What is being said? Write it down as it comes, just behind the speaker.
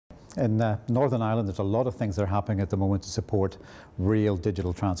In Northern Ireland, there's a lot of things that are happening at the moment to support real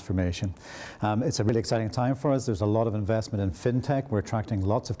digital transformation. It's a really exciting time for us. There's a lot of investment in fintech. We're attracting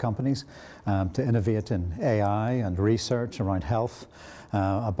lots of companies to innovate in AI and research around health,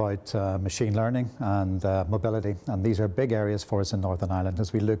 about machine learning and mobility. And these are big areas for us in Northern Ireland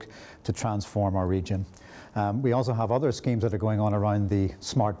as we look to transform our region. We also have other schemes that are going on around the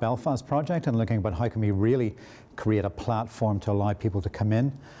Smart Belfast project and looking about how can we really create a platform to allow people to come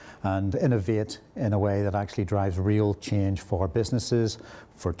in and innovate in a way that actually drives real change for businesses,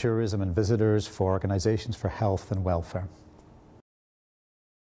 for tourism and visitors, for organisations, for health and welfare.